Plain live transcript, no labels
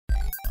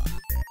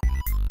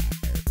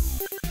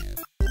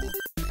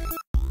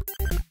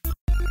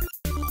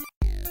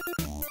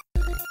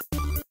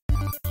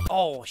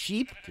Oh,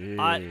 sheep?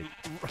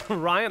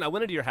 Ryan, I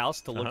went into your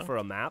house to look for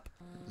a map.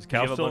 Is the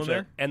cow still in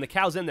there? And the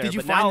cow's in there. Did you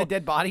but find now, the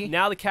dead body?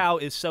 Now the cow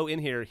is so in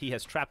here, he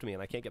has trapped me,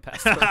 and I can't get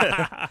past him.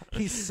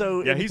 He's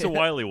so yeah, he's a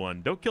wily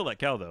one. Don't kill that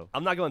cow though.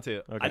 I'm not going to.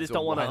 Okay. I just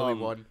don't want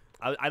to.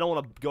 I don't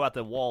want to go out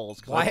the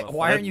walls. Why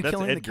aren't you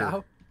killing Edgar. the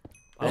cow?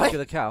 Edgar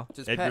the cow.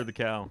 Edgar the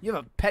cow. You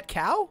have a pet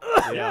cow?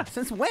 Yeah.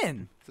 Since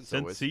when?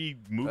 Since he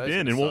moved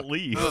in and won't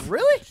leave.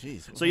 Really?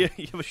 Jeez. So you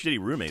have a shitty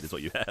roommate is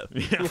what you have.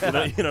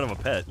 Yeah. You don't have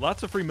a pet.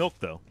 Lots of free milk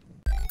though.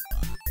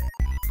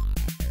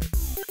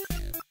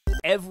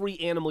 Every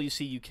animal you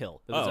see, you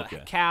kill. If it's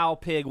a cow,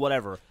 pig,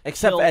 whatever.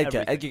 Except kill Edgar.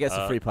 everything. Edgar gets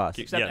a free pass.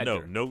 Except yeah,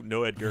 Edgar.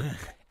 no Edgar.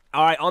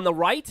 All right, on the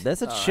right.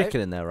 There's a chicken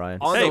in there, Ryan.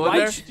 On Hey, the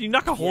right. did you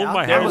knock a hole in Yeah,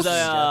 my there house? was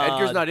a,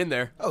 Edgar's not in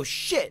there. Oh,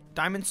 shit.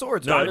 Diamond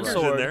swords. No, Diamond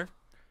Edgar's sword. in there.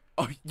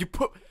 Oh,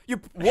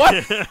 what?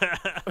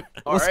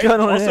 What's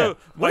going on Also, here?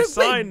 my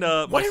sign,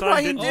 what did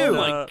Ryan do?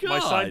 my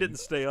sign didn't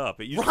stay up.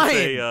 It used Ryan, to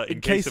say,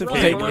 in case of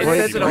pig pig.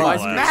 breaks glass.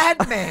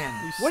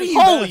 Madman. What are you?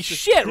 Holy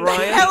shit, What the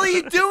Ryan! hell are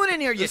you doing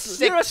in here, you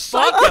sick You're a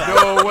fuck?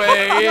 psycho. No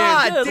way in.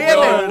 God Good damn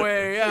Lord. it. No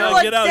way You're out.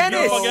 like Get out, get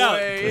Dennis. the fuck out.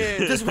 Way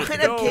in. Does Ryan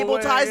have No cable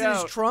way ties in his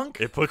out. trunk?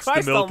 It puts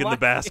Christ the milk in the almighty.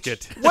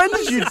 basket. When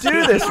did you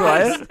do this,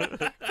 Ryan? Good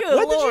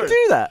When did Lord.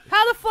 you do that?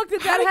 How the fuck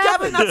did How that did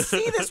happen? Gavin not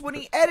see this when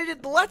he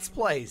edited the Let's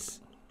Plays?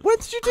 When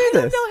did you do I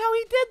don't this? know how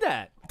he did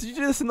that. Did you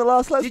do this in the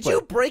last Let's Did Play?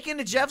 you break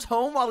into Jeff's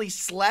home while he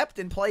slept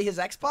and play his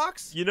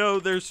Xbox? You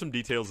know, there's some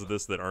details of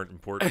this that aren't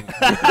important.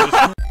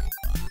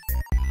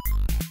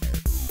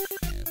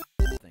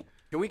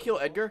 Can we kill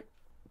Edgar?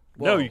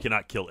 No, you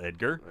cannot kill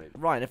Edgar.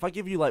 Ryan, if I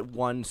give you like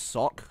one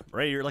sock,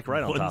 Right, you're like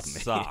right on One top of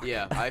me. sock.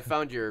 Yeah, I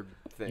found your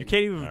thing. You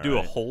can't even do a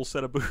Alright. whole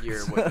set of boots.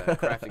 Your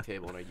crafting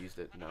table, and I used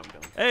it. Now I'm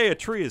done. Hey, a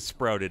tree is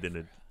sprouted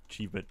in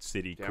Achievement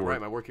City. Damn Court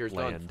right, my work here is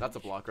done. land. That's a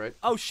block, right?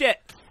 Oh shit!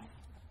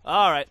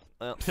 All right,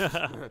 well,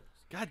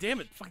 God damn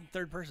it, fucking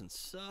third person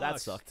sucks. that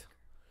sucked.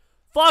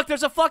 Fuck!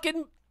 There's a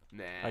fucking.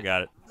 Nah. I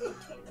got it.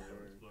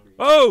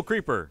 Oh,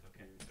 creeper!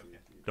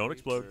 Don't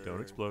explode!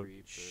 Don't explode!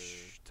 Shh,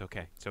 it's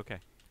okay. It's okay.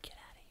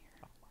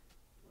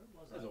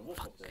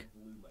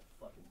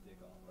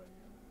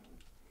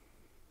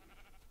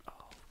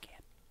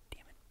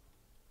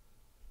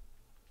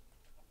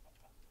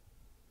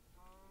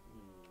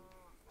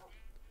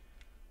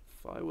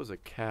 If I was a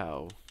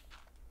cow,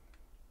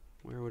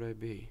 where would I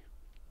be?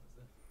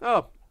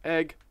 Oh,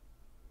 egg.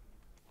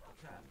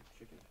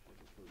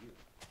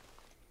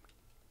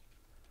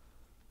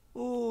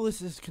 oh,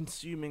 this is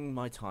consuming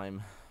my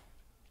time.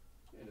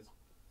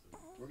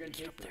 We're getting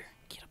Get up there!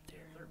 Get up there!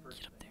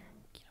 Get up there!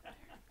 Get up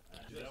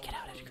there! Get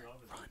out, Edgar!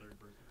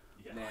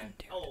 Run! Nah. Run,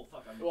 dude! Oh,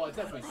 fuck. Well, it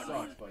definitely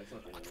sucks, but it's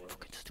not the end of the world.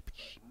 Fucking stupid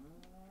shit.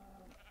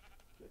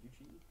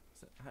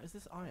 How is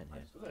this iron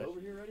here? Was that over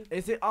here already?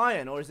 Is it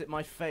iron or is it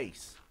my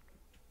face?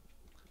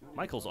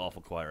 Michael's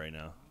awful quiet right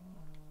now.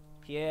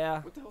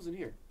 Yeah, What the hell's in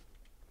here?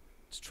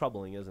 it's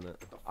troubling, isn't it?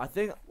 I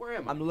think Where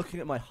am I? I'm looking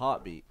at my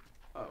heartbeat.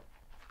 Oh.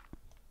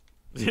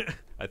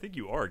 I think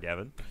you are,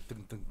 Gavin.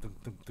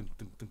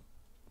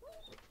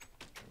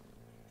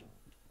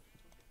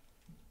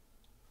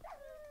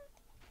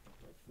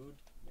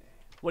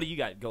 What do you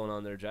got going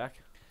on there, Jack?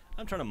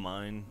 I'm trying to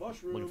mine,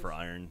 looking Mushrooms. for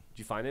iron. Did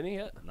you find any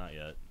yet? Not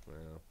yet.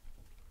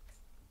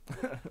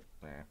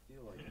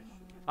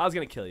 I was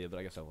gonna kill you, but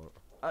I guess I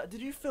won't.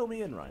 Did you fill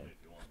me in, Ryan?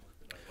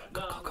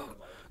 Go,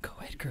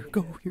 Edgar,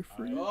 go. You're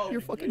free. Oh, You're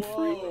fucking whoa,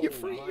 free. You're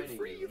free. You're mining,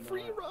 free. You're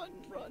free. not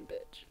Run,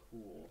 bitch.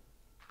 Cool.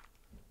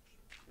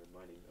 You're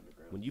mining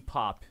underground. When you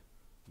pop,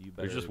 you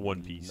better. There's just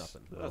one do piece.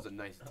 Nothing. That was a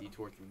nice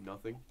detour through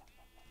nothing.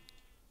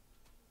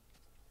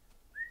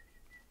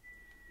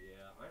 Yeah,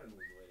 iron was the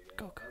way to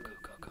Go.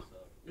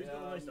 Who's got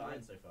the most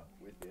iron so far?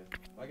 With you.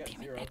 I got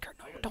Damn it, 0. Edgar,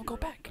 no, don't go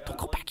back. Don't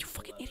go back, you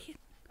fucking idiot.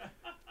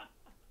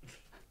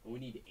 We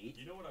need 8.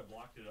 You know what I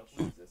blocked it up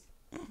What with? is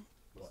this?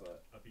 What's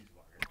that? A piece of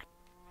iron.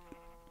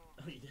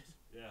 Oh, you did?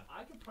 Yeah.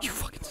 You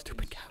fucking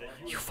stupid cow.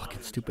 You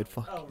fucking stupid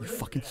fuck. You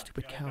fucking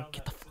stupid cow.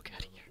 Get the fuck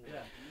out of here.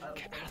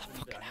 Get out of the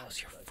fucking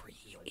house. You're free,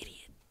 you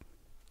idiot.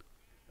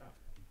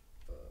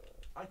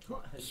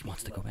 He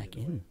wants to go back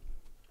in.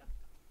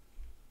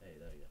 Hey,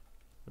 there you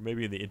Or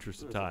maybe in the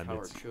interest of time,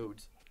 Howard it's,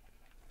 Chodes.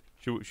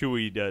 should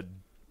we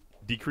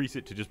decrease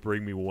it to just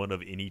bring me one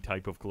of any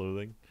type of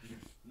clothing?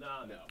 No.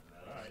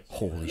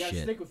 Holy Yeah,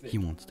 shit. stick with it. He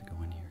wants to go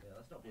in here.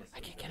 I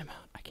can't get him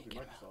out. I can't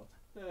get him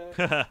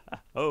out.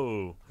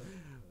 Oh,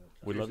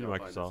 we love Seriously, you, I'll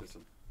buy the Microsoft.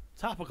 system.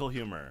 Topical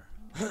humor.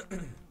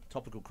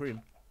 Topical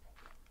cream.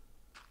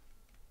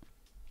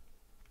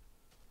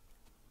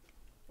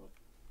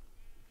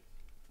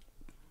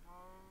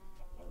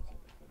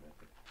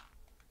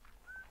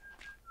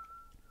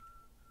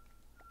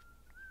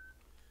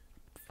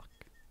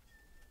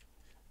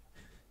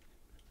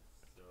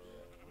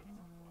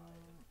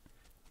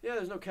 Yeah,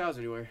 there's no cows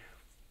anywhere.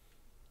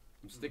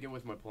 I'm sticking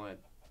with my plan.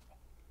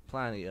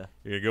 Plan here.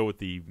 You're gonna go with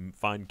the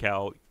fine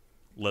cow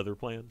leather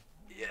plan?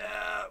 Yeah,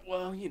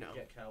 well, you know.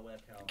 cow, wear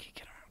cow. Okay,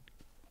 get him out.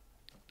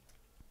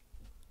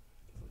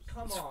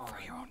 Come It's on. for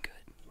your own good.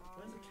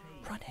 Where's the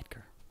cave? Run,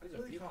 Edgar. There's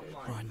a few cows.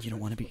 Run. You don't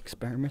want to be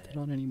experimented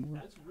on anymore.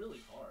 That's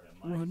really hard.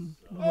 Run.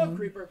 Oh,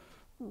 creeper.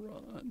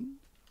 Run.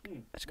 I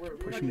just gotta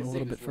push him a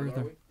little bit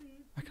further.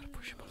 I gotta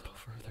push him a little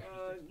further.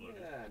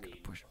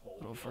 Push him a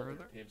little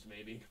further. Pimps,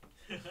 maybe.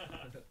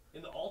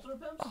 In the altar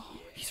pimps? Oh,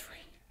 he's free.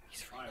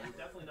 He's free. Alright, we're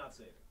definitely not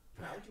saving.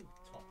 How would you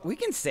talk We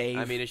can save.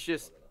 I mean, it's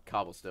just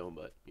cobblestone,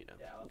 but you know.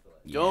 Yeah, I'll feel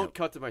it. Don't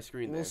cut to my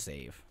screen We'll there.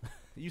 save.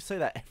 You say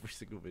that every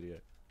single video.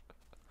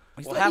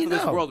 Well, half of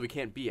this world we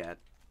can't be at.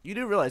 You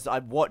do realize I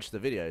watched the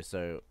video,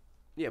 so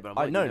Yeah, but I'm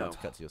I letting know you not to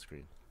cut to your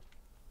screen.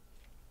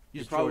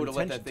 You just probably draw would have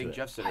let that attention thing to it.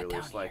 Jeff said Hide earlier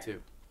down slide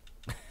here.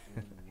 too.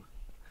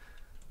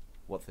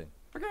 What thing?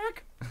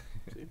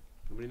 See?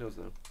 Nobody knows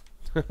now.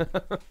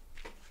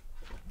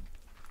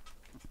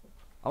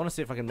 I want to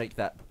see if I can make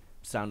that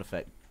sound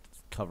effect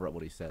cover up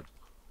what he said.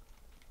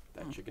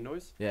 That chicken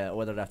noise? Yeah, or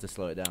whether I'd have to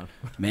slow it down.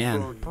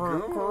 Man.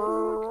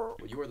 Well,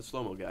 you are the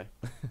slow-mo guy.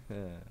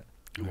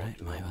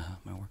 Alright,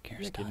 my work here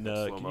is done.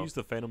 Can you use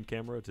the phantom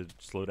camera to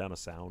slow down a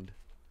sound?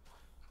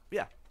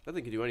 Yeah, that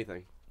thing can do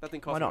anything. That thing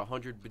Why costs not?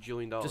 about $100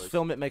 bajillion. Just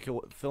film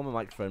it, film a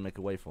microphone, make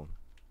a waveform.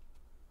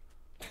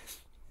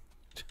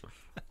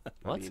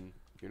 I mean,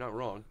 you're not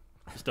wrong.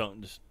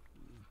 Just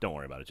don't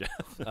worry about it, Jeff.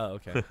 Oh,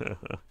 okay.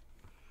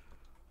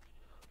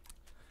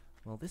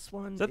 Well, this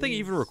one. Does that thing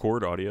even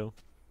record audio?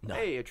 No.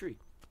 Hey, a tree.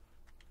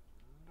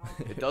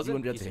 It doesn't. You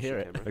wouldn't be able Piece to of hear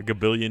shit it. camera. A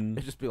gabillion.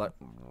 It'd just be like.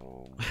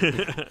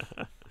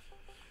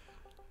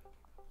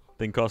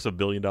 Thing costs $1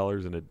 billion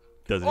and it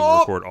doesn't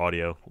Oh! even record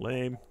audio.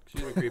 Lame.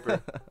 Excuse me,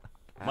 creeper.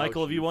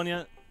 Michael, have you won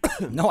yet?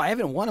 No, I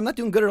haven't won. I'm not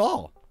doing good at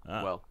all.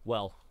 Ah.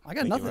 Well, I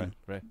got Thank you, nothing.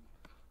 Ray.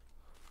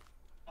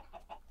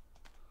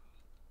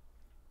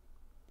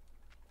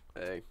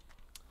 hey.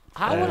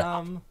 How would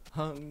I'm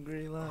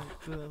hungry like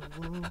the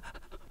wolf.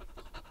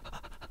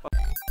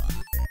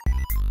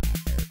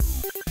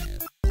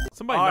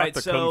 Somebody All knocked right,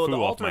 the so kung the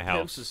fu off altar my pimps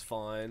house. is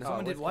fine.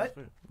 Someone did what?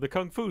 The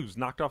kung fu's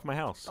knocked off my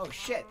house. Oh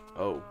shit.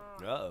 Oh.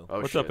 Uh-oh. Oh,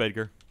 What's shit. up,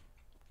 Edgar?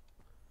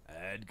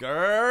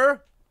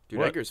 Edgar! Dude,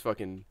 What? Edgar's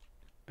fucking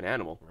an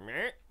animal.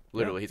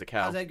 Literally, he's a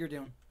cow. How's Edgar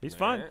doing? He's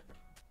fine.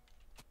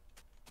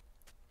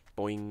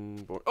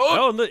 Boing, boing.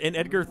 Oh, and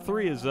Edgar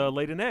 3 is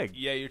laid an egg.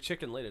 Yeah, your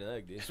chicken laid an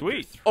egg, dude.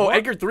 Sweet. Oh, What?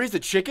 Edgar 3's a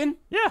chicken?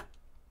 Yeah.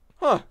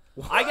 Huh.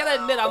 I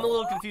gotta admit, I'm a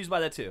little confused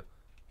by that, too.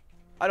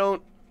 I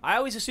don't. I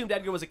always assumed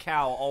Edgar was a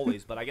cow,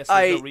 always, but I guess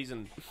there's no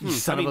reason. You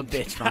son of a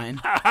bitch, Ryan.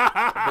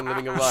 I've been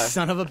living a lie.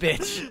 Son of a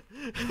bitch.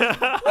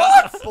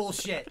 What?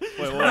 Bullshit.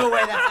 No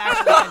way that's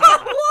actually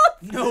Edgar.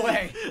 No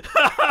way.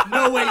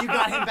 No way you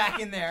got him back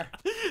in there.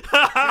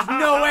 There's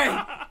no way.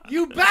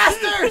 You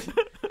bastard!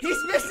 He's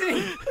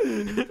missing.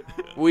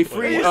 We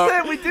free. You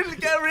said we didn't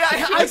get a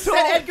reaction. I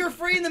said Edgar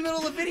free in the middle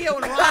of the video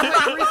and Ryan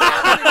went and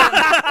recounted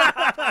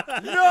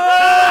him.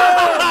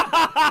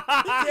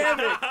 Damn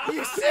it.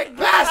 You sick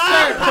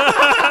bastard!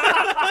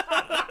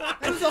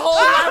 That's the whole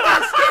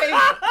elaborate scheme.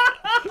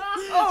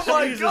 Oh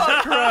my Jesus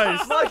god!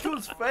 Christ.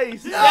 Michael's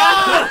face.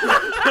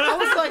 I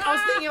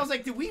was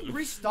thinking, did we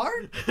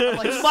restart? I'm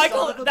like, son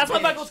Michael, of a that's why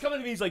bitch. Michael's coming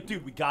to me. He's like,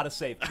 dude, we gotta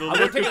save. The I look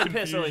was of taking a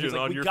piss earlier. He's confusion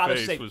like, on we your gotta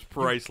face save. was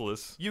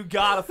priceless. You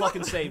gotta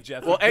fucking save,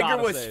 Jeff. Well, You Edgar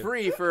gotta was save.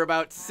 free for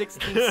about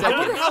 16 I wonder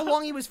seconds. how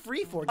long he was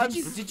free for.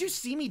 Did you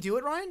see me do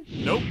it, Ryan?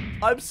 Nope.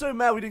 I'm so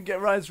mad we didn't get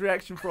Ryan's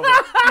reaction from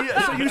it.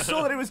 So you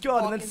saw that it was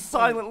gone and then Fucking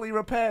silently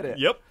repaired it.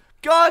 Yep.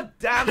 God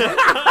damn it!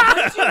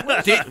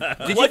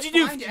 What'd you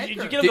do? find Did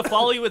Edgar? you get him to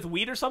follow you with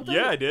wheat or something?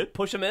 Yeah, I did.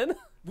 Push him in?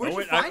 Where'd I you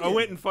went, find I him?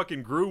 went and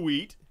fucking grew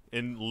wheat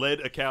and led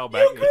a cow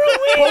back.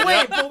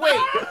 But wait.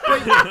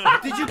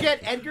 Did you get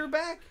Edgar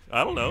back?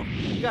 I don't know.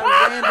 You got a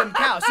random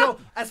cow. So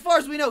as far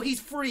as we know, he's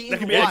free in That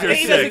the could be wild. Edgar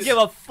He 6. doesn't give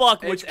a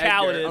fuck which It's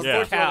cow Edgar. it is. Yeah.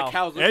 Unfortunately, all Cow. the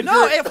cows look Edgar-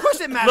 No, of course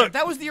it mattered. Look,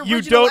 That was the you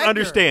original don't Edgar.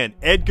 understand.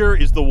 Edgar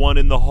is the one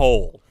in the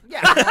hole.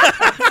 Yeah.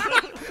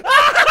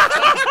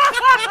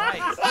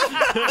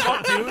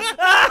 Fuck, dude.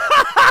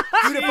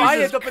 Dude, if I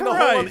end up in the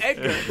hole, I'm Christ.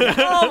 Edgar.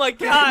 Oh my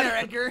Get in god. there,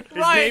 Edgar.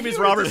 His name is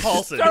Robert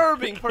Paulson.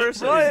 Disturbing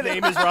person. His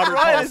name is Robert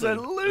Ryan is a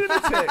Paulson.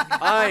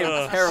 lunatic. I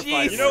am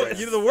terrified. You know,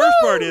 the worst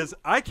part is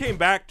I came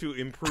back to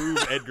improve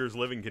Edgar's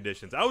living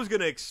conditions. I was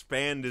going to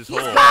expand his hole.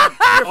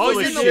 All full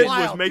he in the did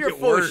wild. was make You're it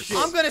full of worse. shit.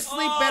 I'm gonna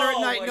sleep better at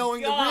Oh night my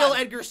knowing God. the real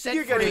Edgar set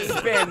You're gonna free.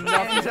 expand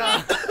nothing.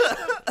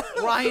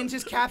 And Ryan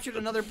just captured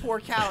another poor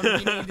cow and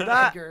he named it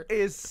That Edgar.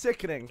 is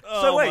sickening.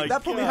 Oh So my wait,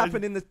 that probably God.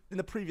 happened in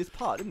the previous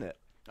part, didn't it?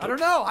 I don't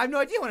know. I have no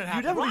idea when it You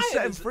happened. definitely Ryan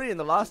set him is- free in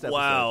the last episode.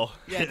 Wow.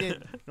 Yeah, I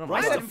did. No, Ryan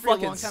Ryan's set a him free a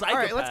long fucking time. All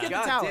right, let's get the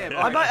God tower. damn.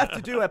 I might have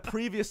to do a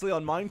previously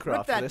on Minecraft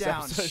Rip that for this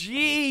down. episode.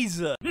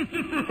 Jesus.